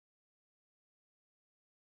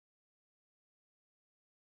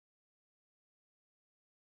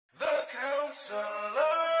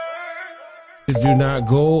Do not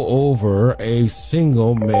go over a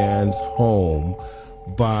single man's home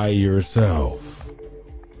by yourself,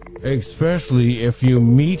 especially if you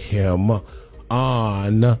meet him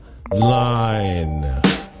online.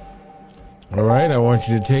 All right, I want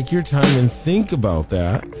you to take your time and think about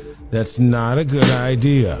that. That's not a good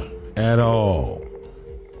idea at all.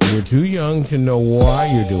 You're too young to know why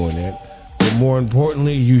you're doing it, but more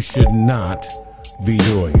importantly, you should not be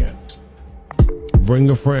doing it. Bring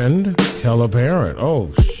a friend, tell a parent.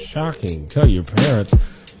 Oh, shocking. Tell your parents.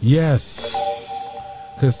 Yes.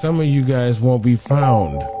 Because some of you guys won't be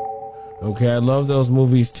found. Okay, I love those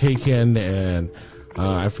movies, Taken, and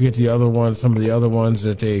I forget the other ones, some of the other ones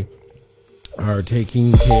that they are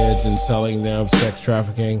taking kids and selling them, sex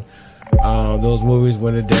trafficking. Those movies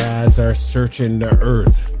when the dads are searching the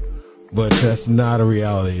earth. But that's not a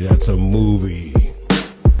reality. That's a movie.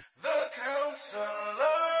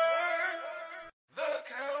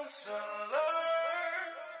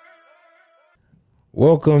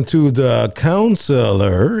 Welcome to The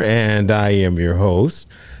Counselor, and I am your host,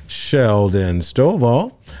 Sheldon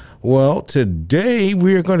Stovall. Well, today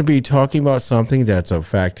we are going to be talking about something that's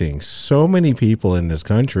affecting so many people in this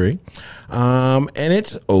country, and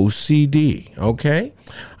it's OCD, okay?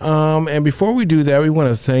 And before we do that, we want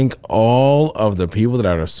to thank all of the people that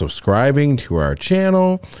are subscribing to our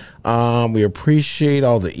channel. We appreciate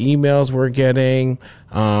all the emails we're getting.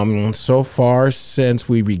 So far, since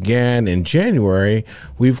we began in January,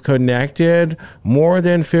 we've connected more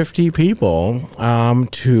than 50 people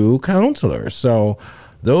to counselors. So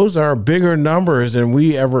those are bigger numbers than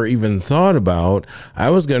we ever even thought about.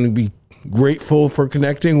 I was going to be grateful for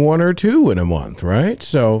connecting one or two in a month, right?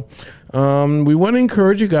 So we want to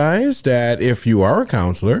encourage you guys that if you are a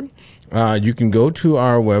counselor, you can go to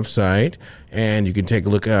our website and you can take a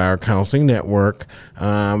look at our counseling network.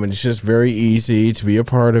 And it's just very easy to be a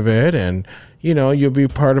part of it. And, you know, you'll be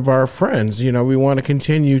part of our friends. You know, we want to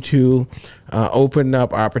continue to open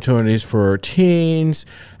up opportunities for teens,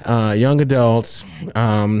 young adults,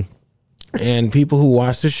 and people who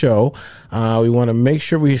watch the show. We want to make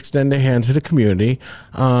sure we extend a hand to the community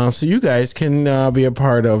so you guys can be a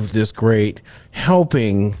part of this great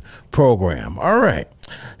helping program. All right.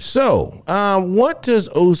 So what does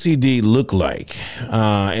OCD look like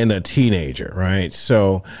in a teenager, right?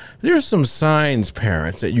 So there's some signs,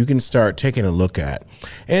 parents, that you can start taking a look at.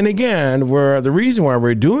 And again, the reason why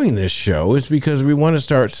we're doing this show is because we want to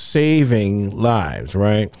start saving lives,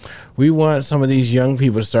 right? We want some of these young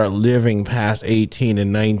people to start living past 18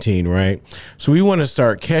 and 19, right? So we want to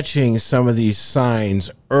start catching some of these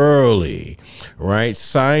signs early, right?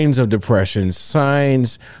 Signs of depression,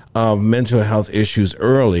 signs of mental health issues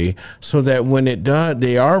early, so that when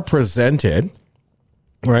they are presented,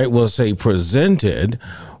 right, we'll say presented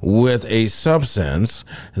with a substance,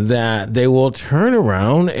 that they will turn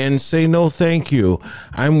around and say, no, thank you.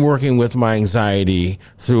 I'm working with my anxiety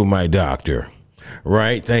through my doctor.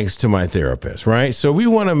 Right? Thanks to my therapist, right? So we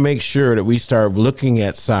want to make sure that we start looking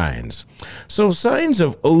at signs. So signs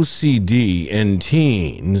of OCD in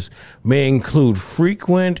teens may include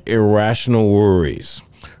frequent irrational worries.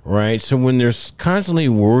 Right? So when they're constantly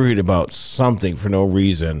worried about something for no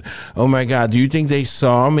reason. Oh my God, do you think they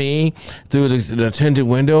saw me through the tinted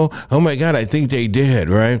window? Oh my God, I think they did,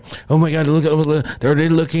 right? Oh my God, are they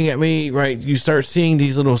looking at me, right? You start seeing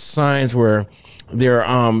these little signs where they're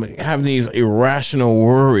having these irrational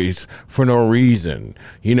worries for no reason.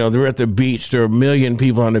 You know, they're at the beach. There are a million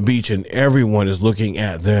people on the beach and everyone is looking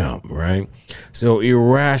at them, right? So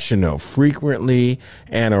irrational, frequently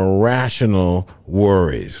and irrational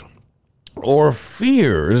worries. Or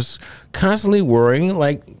fears, constantly worrying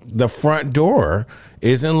like the front door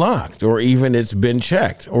isn't locked, or even it's been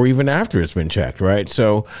checked, or even after it's been checked, right?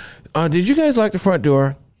 So did you guys lock the front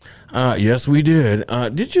door? Yes, we did.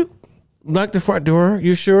 Did you lock the front door?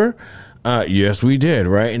 You sure? Yes, we did,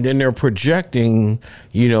 right? And then they're projecting,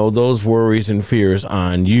 you know, those worries and fears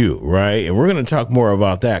on you, right? And we're going to talk more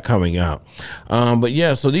about that coming up. But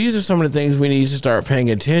yeah, so these are some of the things we need to start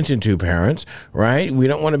paying attention to, parents, right? We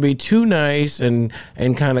don't want to be too nice and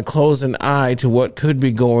kind of close an eye to what could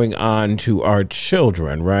be going on to our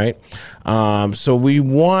children, right? So we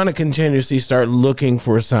want to continuously start looking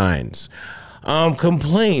for signs.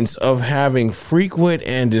 Complaints of having frequent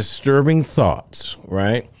and disturbing thoughts,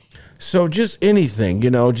 right? So just anything, you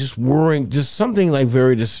know, just worrying, just something like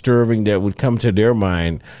very disturbing that would come to their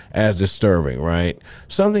mind as disturbing, right?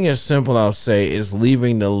 Something as simple, I'll say, is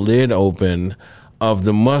leaving the lid open of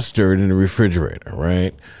the mustard in the refrigerator,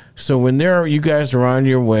 right? So when you guys are on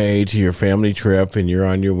your way to your family trip and you're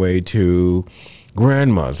on your way to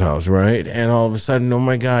grandma's house, right? And all of a sudden, oh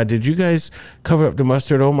my God, did you guys cover up the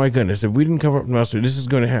mustard? Oh my goodness, if we didn't cover up the mustard, this is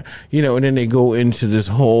going to happen, and then they go into this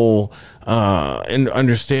whole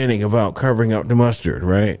understanding about covering up the mustard,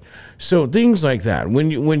 right? So things like that.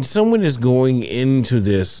 When someone is going into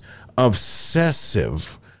this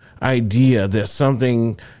obsessive idea that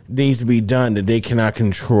something needs to be done that they cannot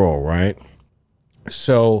control, right?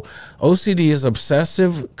 So OCD is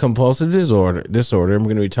obsessive compulsive disorder. I'm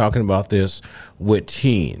going to be talking about this with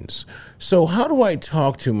teens. So how do I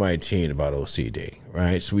talk to my teen about OCD,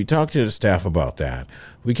 right? So we talked to the staff about that.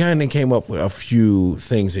 We kind of came up with a few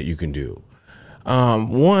things that you can do.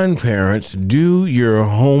 One, parents, do your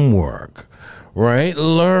homework, right?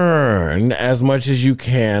 Learn as much as you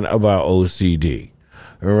can about OCD.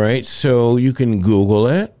 All right, so you can Google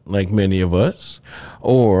it, like many of us,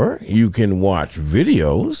 or you can watch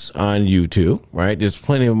videos on YouTube, right? There's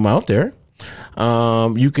plenty of them out there.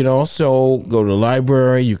 You can also go to the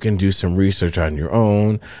library. You can do some research on your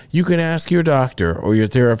own. You can ask your doctor or your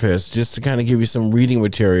therapist just to kind of give you some reading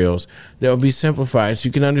materials that will be simplified so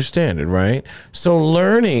you can understand it, right? So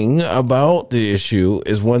learning about the issue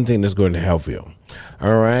is one thing that's going to help you.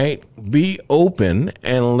 All right, be open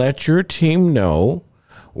and let your team know,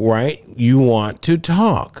 right, you want to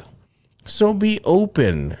talk. So be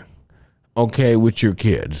open, okay, with your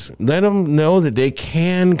kids. Let them know that they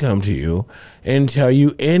can come to you and tell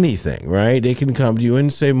you anything, right? They can come to you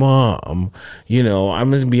and say, Mom, I'm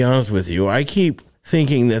going to be honest with you. I keep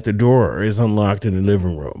thinking that the door is unlocked in the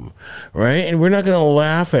living room, right? And we're not going to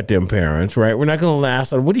laugh at them parents, right? We're not going to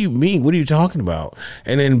laugh at, what do you mean? What are you talking about?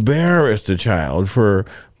 And embarrass the child for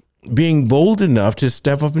being bold enough to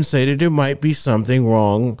step up and say that there might be something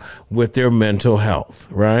wrong with their mental health,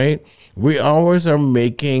 right? We always are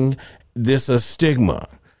making this a stigma.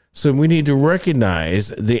 So we need to recognize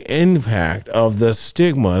the impact of the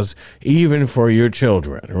stigmas even for your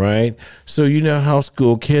children, right? So you know how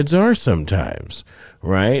school kids are sometimes,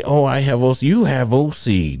 right? Oh, you have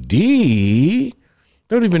OCD.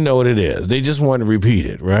 Don't even know what it is. They just want to repeat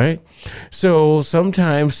it, right? So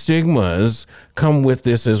sometimes stigmas come with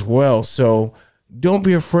this as well. So don't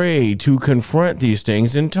be afraid to confront these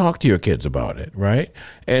things and talk to your kids about it, right?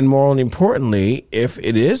 And more importantly, if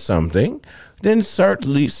it is something, then start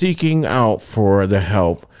seeking out for the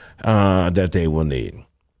help that they will need.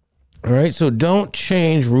 All right, so don't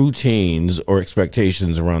change routines or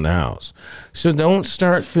expectations around the house. So don't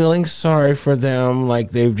start feeling sorry for them like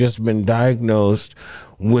they've just been diagnosed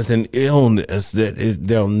with an illness that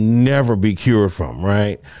they'll never be cured from,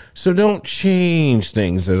 right? So don't change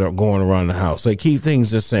things that are going around the house. Like keep things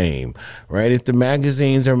the same, right? If the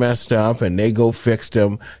magazines are messed up and they go fix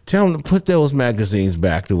them, tell them to put those magazines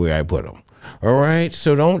back the way I put them. All right,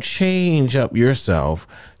 so don't change up yourself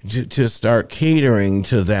to start catering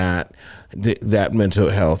to that mental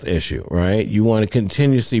health issue, right? You want to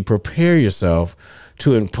continuously prepare yourself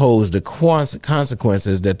to impose the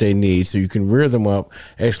consequences that they need so you can rear them up,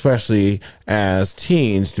 especially as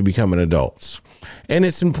teens to becoming adults. And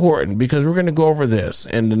it's important because we're going to go over this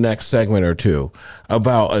in the next segment or two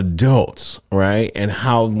about adults, right? And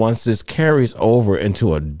how once this carries over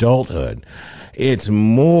into adulthood, it's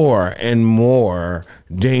more and more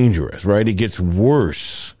dangerous, right? It gets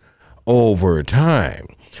worse over time.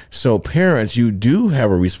 So parents, you do have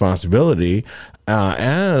a responsibility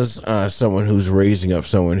as someone who's raising up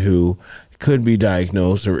someone who could be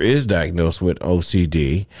diagnosed or is diagnosed with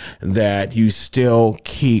OCD, that you still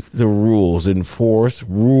keep the rules, enforce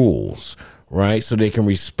rules, right? So they can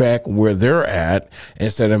respect where they're at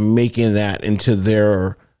instead of making that into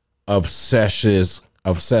their obsessive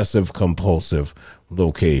compulsive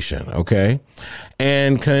location, okay?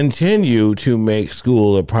 And continue to make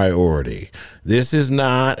school a priority. This is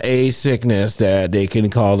not a sickness that they can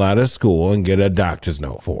call out of school and get a doctor's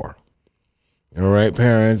note for. All right,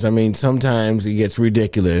 parents. I mean, sometimes it gets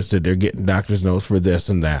ridiculous that they're getting doctor's notes for this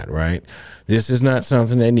and that, right? This is not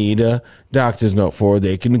something they need a doctor's note for.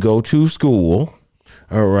 They can go to school,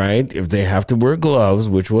 all right? If they have to wear gloves,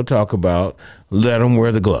 which we'll talk about, let them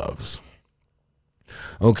wear the gloves.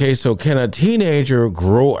 Okay, so can a teenager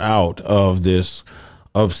grow out of this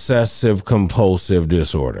obsessive compulsive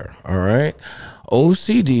disorder? All right.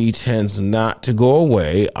 OCD tends not to go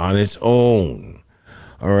away on its own.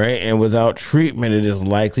 All right. And without treatment, it is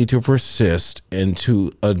likely to persist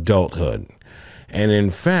into adulthood. And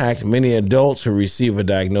in fact, many adults who receive a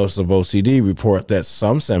diagnosis of OCD report that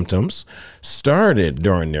some symptoms started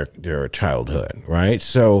during their childhood, right?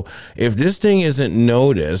 So if this thing isn't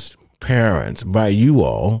noticed parents, by you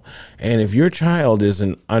all. And if your child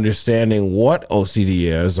isn't understanding what OCD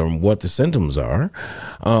is or what the symptoms are,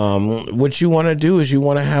 what you want to do is you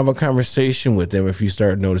want to have a conversation with them if you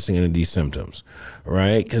start noticing any of these symptoms,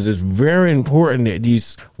 right? Because it's very important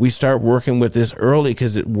that we start working with this early,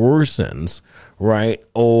 because it worsens, right,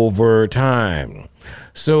 over time.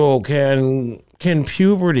 So can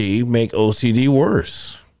puberty make OCD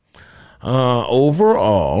worse?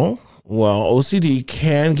 Overall, well, OCD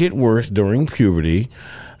can get worse during puberty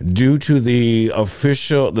due to the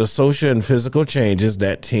social and physical changes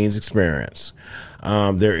that teens experience.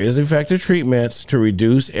 There is effective treatments to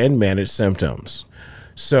reduce and manage symptoms.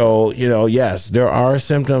 So, yes, there are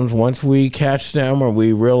symptoms. Once we catch them or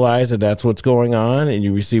we realize that that's what's going on and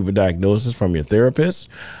you receive a diagnosis from your therapist,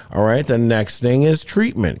 all right, the next thing is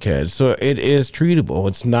treatment, kids. So it is treatable.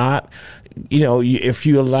 It's not, if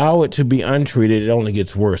you allow it to be untreated, it only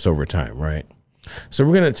gets worse over time, right? So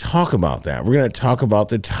we're going to talk about that. We're going to talk about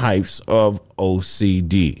the types of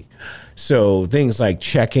OCD. So things like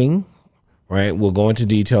checking, right? We'll go into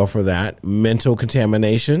detail for that. Mental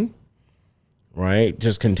contamination, right?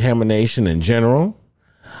 Just contamination in general.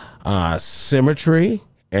 Symmetry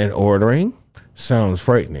and ordering. Sounds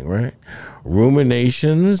frightening, right?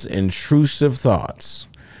 Ruminations, intrusive thoughts,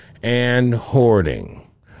 and hoarding.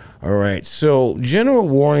 All right. So general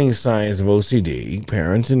warning signs of OCD,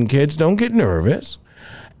 parents and kids, don't get nervous.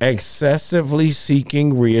 Excessively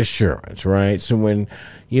seeking reassurance, right? So when,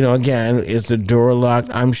 again, is the door locked?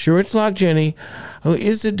 I'm sure it's locked, Jenny. Oh,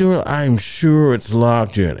 is the door? I'm sure it's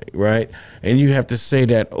locked, Jenny, right? And you have to say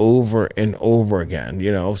that over and over again.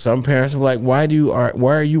 Some parents are like, why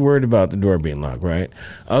are you worried about the door being locked, right?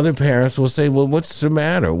 Other parents will say, well, what's the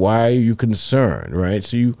matter? Why are you concerned, right?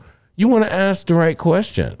 So you want to ask the right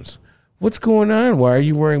questions. What's going on? Why are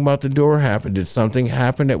you worrying about the door happening? Did something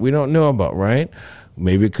happen that we don't know about, right?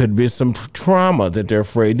 Maybe it could be some trauma that they're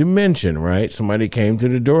afraid to mention, right? Somebody came to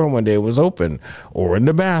the door one day, it was open, or in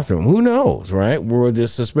the bathroom. Who knows, right? Where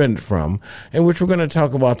this suspended from, and which we're going to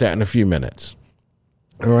talk about that in a few minutes.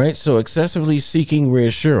 All right, so excessively seeking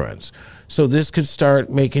reassurance. So this could start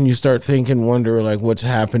making you start thinking, wonder, like, what's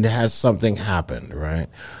happened? Has something happened, right?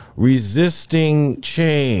 Resisting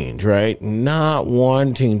change, right? Not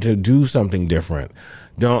wanting to do something different.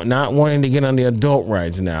 Not wanting to get on the adult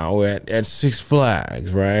rides now at Six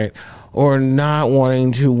Flags, right? Or not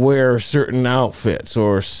wanting to wear certain outfits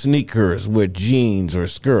or sneakers with jeans or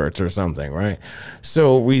skirts or something, right?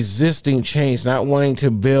 So resisting change, not wanting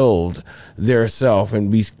to build their self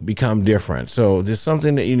and become different. So there's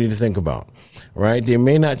something that you need to think about, right? They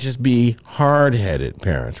may not just be hard-headed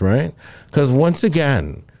parents, right? Because once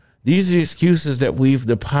again, these are the excuses that we've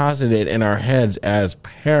deposited in our heads as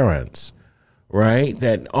parents, right?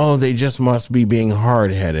 That, they just must be being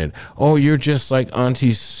hard-headed. Oh, you're just like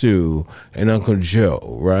Auntie Sue and Uncle Joe,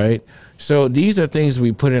 right? So these are things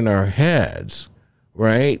we put in our heads,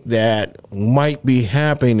 right, that might be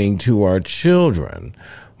happening to our children.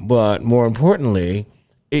 But more importantly,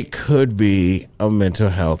 it could be a mental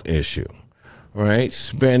health issue, right?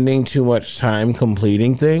 Spending too much time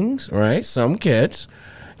completing things, right? Some kids,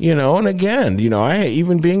 and again,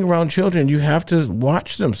 even being around children, you have to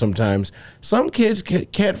watch them sometimes. Some kids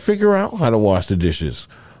can't figure out how to wash the dishes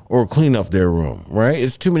or clean up their room, right?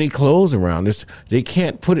 It's too many clothes around. They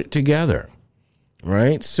can't put it together,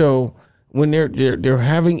 right? So when they're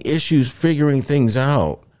having issues figuring things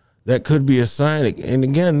out, that could be a sign. And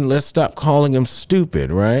again, let's stop calling them stupid,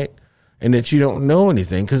 right? And that you don't know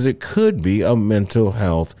anything, because it could be a mental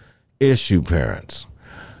health issue, parents.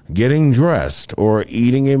 Getting dressed or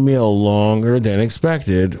eating a meal longer than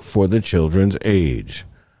expected for the children's age.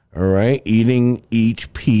 All right. Eating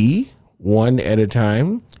each pea one at a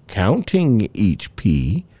time. Counting each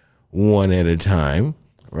pea one at a time.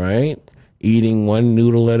 Right. Eating one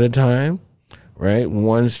noodle at a time. Right.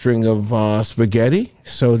 One string of spaghetti.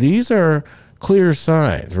 So these are clear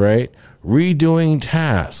signs, right? Redoing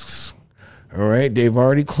tasks. All right. They've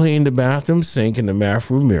already cleaned the bathroom sink and the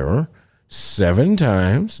bathroom mirror 7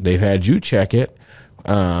 times. They've had you check it,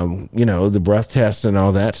 the breath test and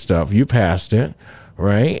all that stuff. You passed it,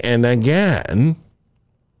 right? And again,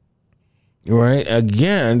 they're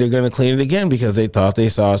going to clean it again because they thought they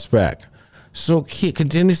saw a speck. So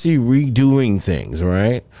continuously redoing things,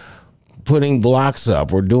 right? Putting blocks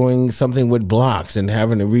up or doing something with blocks and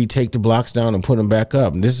having to retake the blocks down and put them back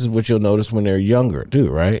up. And this is what you'll notice when they're younger too,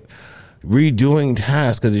 right? Redoing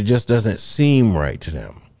tasks because it just doesn't seem right to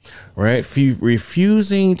them. Right?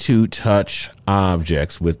 Refusing to touch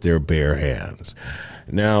objects with their bare hands.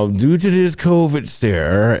 Now, due to this COVID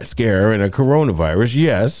scare and a coronavirus,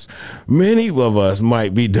 yes, many of us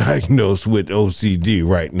might be diagnosed with OCD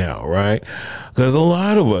right now, right? Because a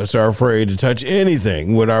lot of us are afraid to touch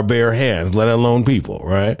anything with our bare hands, let alone people,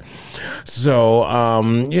 right? So,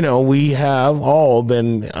 we have all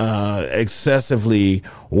been excessively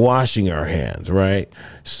washing our hands, right?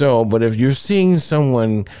 So, but if you're seeing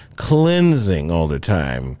someone cleansing all the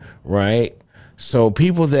time, right? So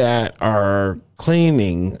people that are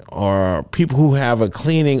cleaning or people who have a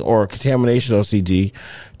cleaning or contamination OCD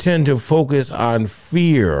tend to focus on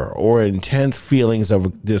fear or intense feelings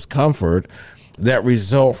of discomfort that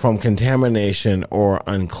result from contamination or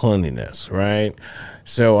uncleanliness, right?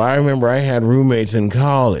 So I remember I had roommates in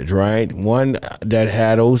college, right? One that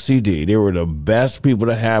had OCD. They were the best people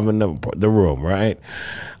to have in the room, right?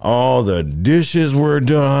 All the dishes were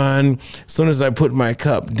done. As soon as I put my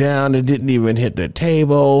cup down, it didn't even hit the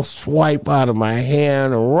table. Swipe out of my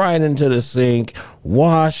hand, right into the sink,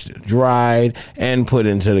 washed, dried, and put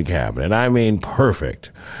into the cabinet. I mean, perfect.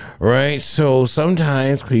 Right? So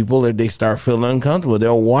sometimes people, if they start feeling uncomfortable,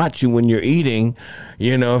 they'll watch you when you're eating.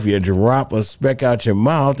 If you drop a speck out your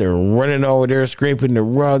mouth, they're running over there, scraping the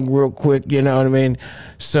rug real quick. You know what I mean?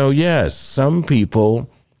 So yes, some people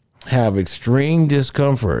have extreme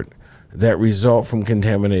discomfort that result from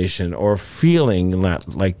contamination or feeling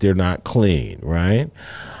like they're not clean, right?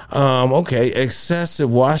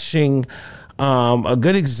 Excessive washing. A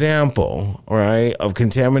good example, right, of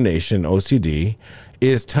contamination, OCD,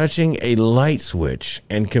 is touching a light switch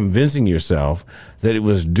and convincing yourself that it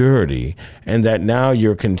was dirty and that now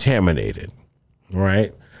you're contaminated,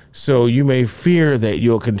 right? So you may fear that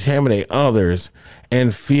you'll contaminate others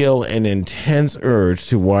and feel an intense urge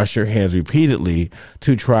to wash your hands repeatedly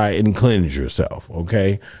to try and cleanse yourself,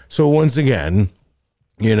 okay? So once again,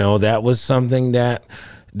 that was something that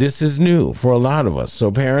this is new for a lot of us. So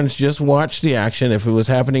parents, just watch the action. If it was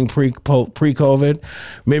happening pre-COVID,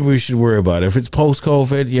 maybe we should worry about it. If it's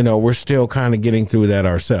post-COVID, we're still kind of getting through that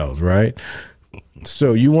ourselves, right?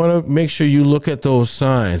 So you want to make sure you look at those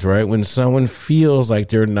signs, right? When someone feels like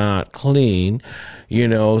they're not clean,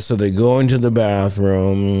 so they go into the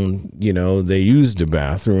bathroom, they use the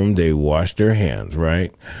bathroom, they wash their hands,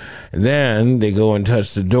 right? And then they go and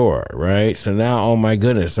touch the door, right? So now, oh my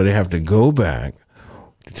goodness, so they have to go back,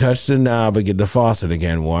 touch the knob and get the faucet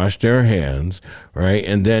again, wash their hands, right?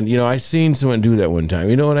 And then, I seen someone do that one time.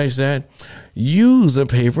 You know what I said? Use a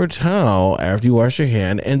paper towel after you wash your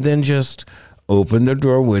hand and then just open the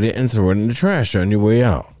door with it and throw it in the trash on your way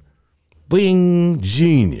out. Bing,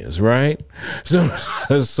 genius, right? So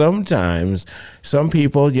sometimes some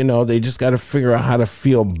people, they just got to figure out how to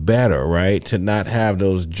feel better, right? To not have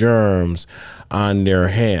those germs on their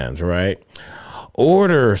hands, right?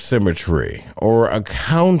 Order symmetry or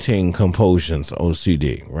accounting compulsions,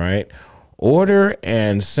 OCD, right? Order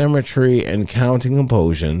and symmetry and counting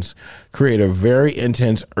compulsions create a very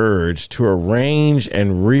intense urge to arrange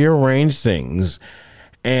and rearrange things,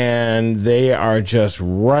 and they are just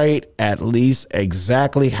right at least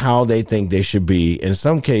exactly how they think they should be. In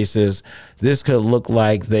some cases, this could look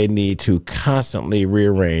like they need to constantly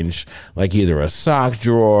rearrange, like either a sock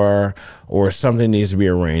drawer or something needs to be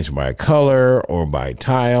arranged by color or by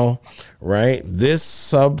tile, right? This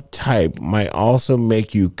subtype might also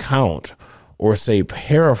make you count or say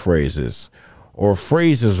paraphrases or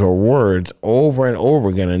phrases or words over and over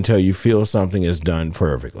again until you feel something is done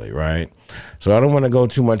perfectly, right? So I don't want to go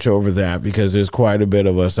too much over that because there's quite a bit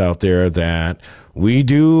of us out there that we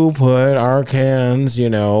do put our cans,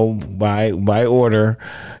 by order.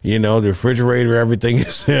 The refrigerator, everything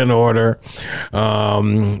is in order.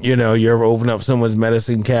 You ever open up someone's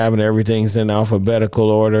medicine cabinet, everything's in alphabetical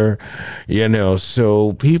order.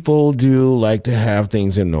 So people do like to have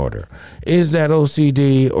things in order. Is that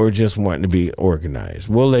OCD or just wanting to be organized?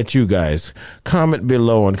 We'll let you guys comment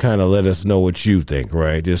below and kind of let us know what you think,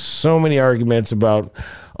 right? There's so many arguments about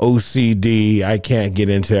OCD. I can't get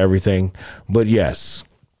into everything, but yes,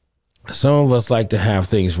 some of us like to have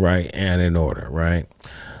things right and in order, right?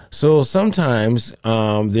 So sometimes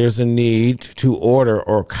there's a need to order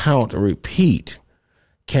or count or repeat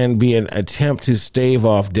can be an attempt to stave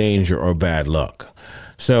off danger or bad luck.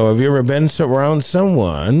 So have you ever been around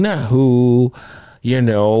someone who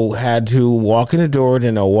had to walk in the door,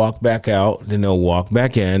 then they'll walk back out, then they'll walk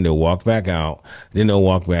back in, they'll walk back out, then they'll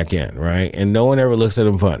walk back in, right? And no one ever looks at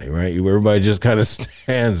them funny, right? Everybody just kind of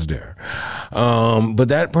stands there. But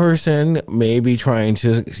that person may be trying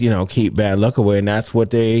to, keep bad luck away, and that's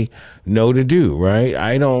what they know to do, right?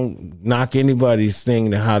 I don't knock anybody's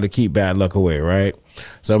thing to how to keep bad luck away, right?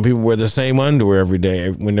 Some people wear the same underwear every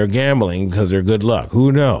day when they're gambling because they're good luck.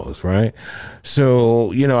 Who knows, right?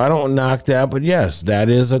 So, I don't knock that, but yes, that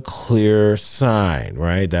is a clear sign,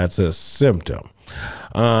 right? That's a symptom.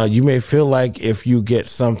 You may feel like if you get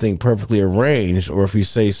something perfectly arranged, or if you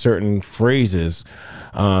say certain phrases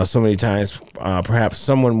so many times, perhaps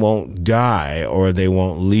someone won't die or they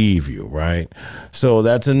won't leave you, right? So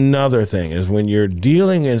that's another thing, is when you're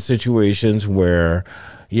dealing in situations where,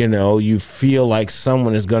 you feel like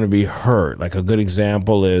someone is going to be hurt. Like a good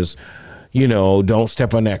example is, don't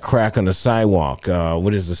step on that crack on the sidewalk.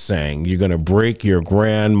 What is the saying? You're going to break your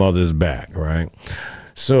grandmother's back, right?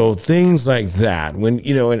 So things like that, when,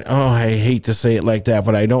 I hate to say it like that,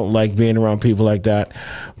 but I don't like being around people like that,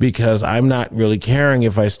 because I'm not really caring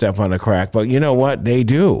if I step on a crack, but you know what? They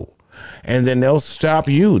do. And then they'll stop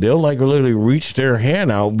you. They'll literally reach their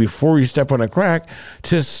hand out before you step on a crack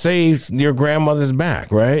to save your grandmother's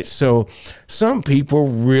back, right? So some people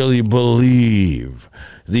really believe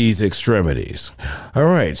these extremities. All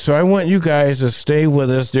right. So I want you guys to stay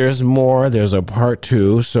with us. There's more. There's a part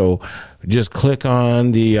 2. So just click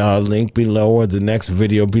on the link below or the next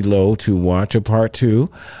video below to watch a part 2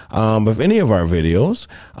 of any of our videos.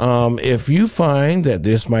 If you find that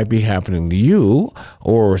this might be happening to you,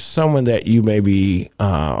 or someone that you may be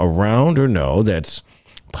around or know that's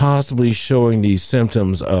possibly showing these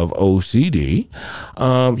symptoms of OCD,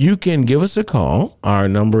 you can give us a call. Our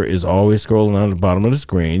number is always scrolling on the bottom of the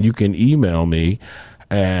screen. You can email me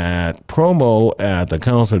at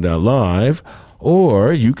promo@thecounselor.live,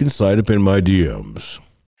 or you can slide up in my DMs.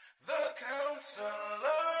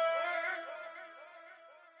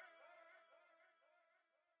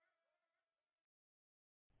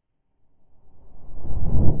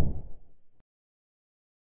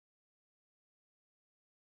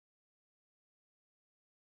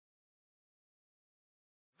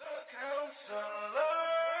 The Counselor.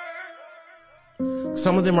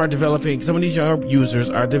 Some of these young users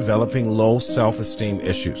are developing low self-esteem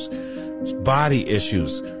issues, body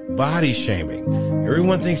issues, body shaming.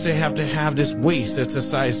 Everyone thinks they have to have this waist that's a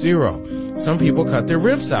size 0. Some people cut their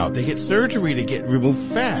ribs out. They get surgery to remove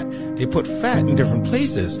fat. They put fat in different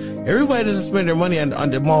places. Everybody doesn't spend their money on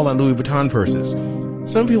the mall on Louis Vuitton purses.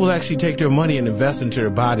 Some people actually take their money and invest into their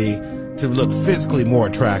body to look physically more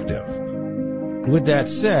attractive. With that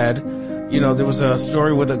said, there was a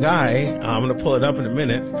story with a guy, I'm going to pull it up in a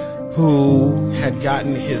minute, who had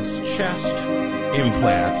gotten his chest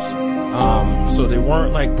implants. So they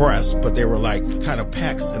weren't like breasts, but they were like kind of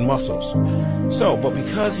pecs and muscles. But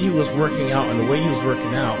because he was working out, and the way he was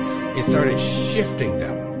working out, it started shifting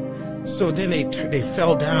them. So then they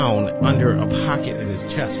fell down under a pocket in his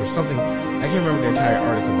chest or something. I can't remember the entire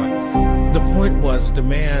article, but the point was the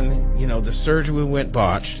man, the surgery went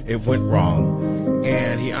botched. It went wrong,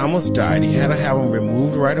 and he almost died. He had to have him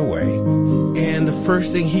removed right away. And the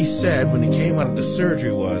first thing he said when he came out of the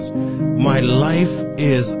surgery was, "My life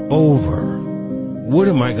is over. What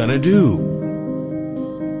am I going to do?"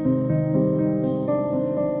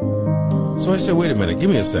 So I said, wait a minute, give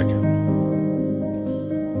me a second.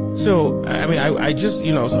 So, I just,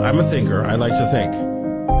 so I'm a thinker. I like to think.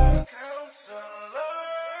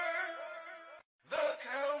 The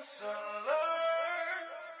Counselor.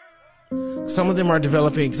 Some of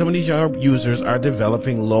these young users are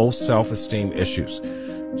developing low self-esteem issues,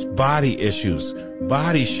 body issues,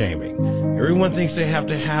 body shaming. Everyone thinks they have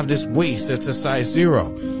to have this waist that's a size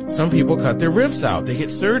 0. Some people cut their ribs out. They get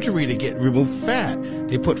surgery to remove fat.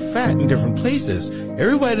 They put fat in different places.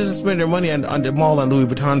 Everybody doesn't spend their money on the mall on Louis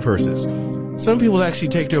Vuitton purses. Some people actually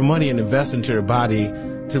take their money and invest into their body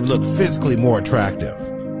to look physically more attractive.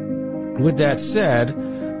 With that said,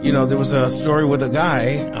 there was a story with a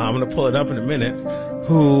guy, I'm going to pull it up in a minute,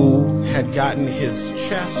 who had gotten his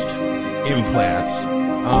chest implants.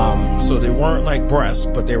 So they weren't like breasts,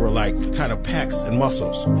 but they were like kind of pecs and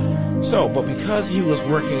muscles. But because he was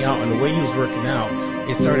working out, and the way he was working out,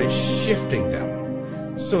 it started shifting them.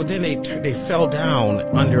 So then they fell down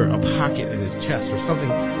under a pocket in his chest or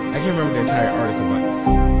something. I can't remember the entire article, but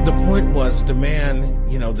the point was the man,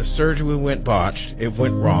 the surgery went botched. It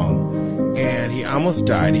went wrong, and he almost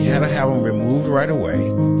died. He had to have him removed right away.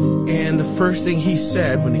 And the first thing he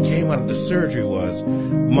said when he came out of the surgery was,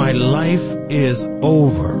 "My life is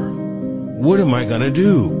over. What am I going to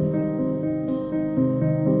do?"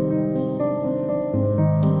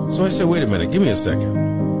 So I said, wait a minute, give me a second.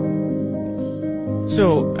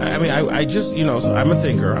 So, I just, so I'm a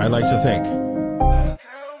thinker. I like to think.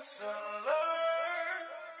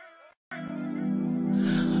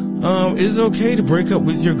 Is it okay to break up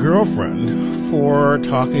with your girlfriend for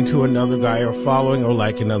talking to another guy or following or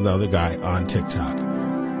liking another guy on TikTok?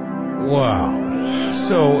 Wow.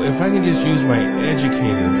 So if I can just use my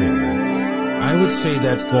educated opinion, I would say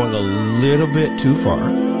that's going a little bit too far.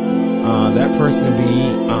 That person can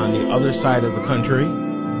be on the other side of the country,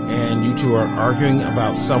 and you two are arguing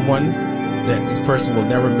about someone that this person will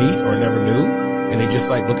never meet or never knew, and they just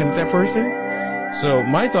like looking at that person. So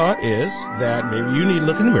my thought is that maybe you need to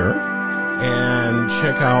look in the mirror and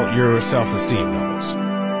check out your self-esteem levels.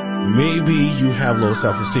 Maybe you have low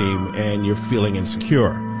self-esteem and you're feeling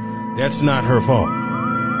insecure. That's not her fault.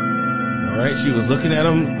 All right, she was looking at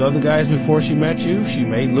the other guys before she met you. She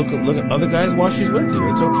may look at other guys while she's with you.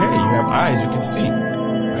 It's okay. You have eyes, you can see.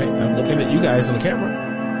 Right? I'm looking at you guys on the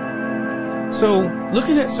camera. So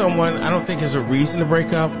looking at someone, I don't think is a reason to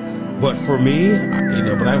break up. But for me,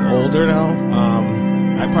 but I'm older now.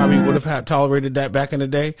 I probably would have tolerated that back in the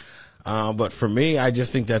day. But for me, I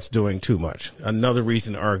just think that's doing too much. Another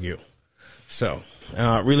reason to argue. So,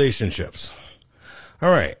 relationships. All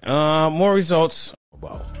right. More results.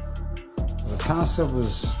 Wow. The concept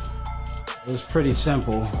was pretty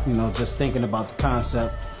simple. Just thinking about the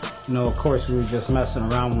concept. Of course, we were just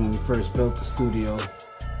messing around when we first built the studio.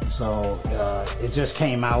 So it just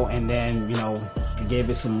came out, and then we gave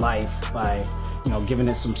it some life by giving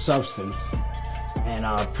it some substance. And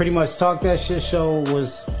pretty much Talk That Shit show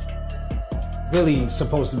was really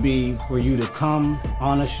supposed to be for you to come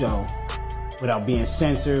on a show without being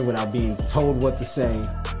censored, without being told what to say.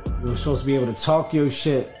 You were supposed to be able to talk your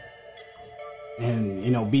shit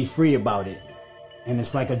and be free about it. And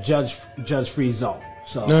it's like a judge-free zone.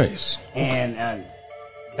 So nice. And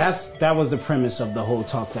that was the premise of the whole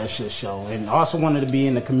Talk That Shit show. And also wanted to be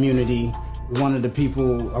in the community. We wanted the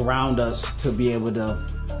people around us to be able to,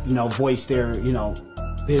 voice their,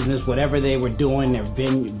 business, whatever they were doing, their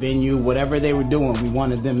venue, whatever they were doing. We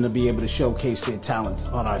wanted them to be able to showcase their talents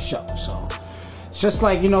on our show. So it's just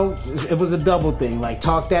like, it was a double thing. Like,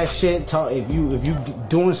 talk that shit. If you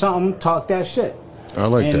doing something, talk that shit. I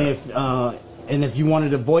like that. And if you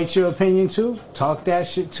wanted to voice your opinion too, talk that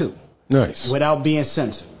shit too. Nice. Without being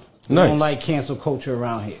censored. We Nice. don't like cancel culture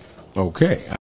around here. Okay.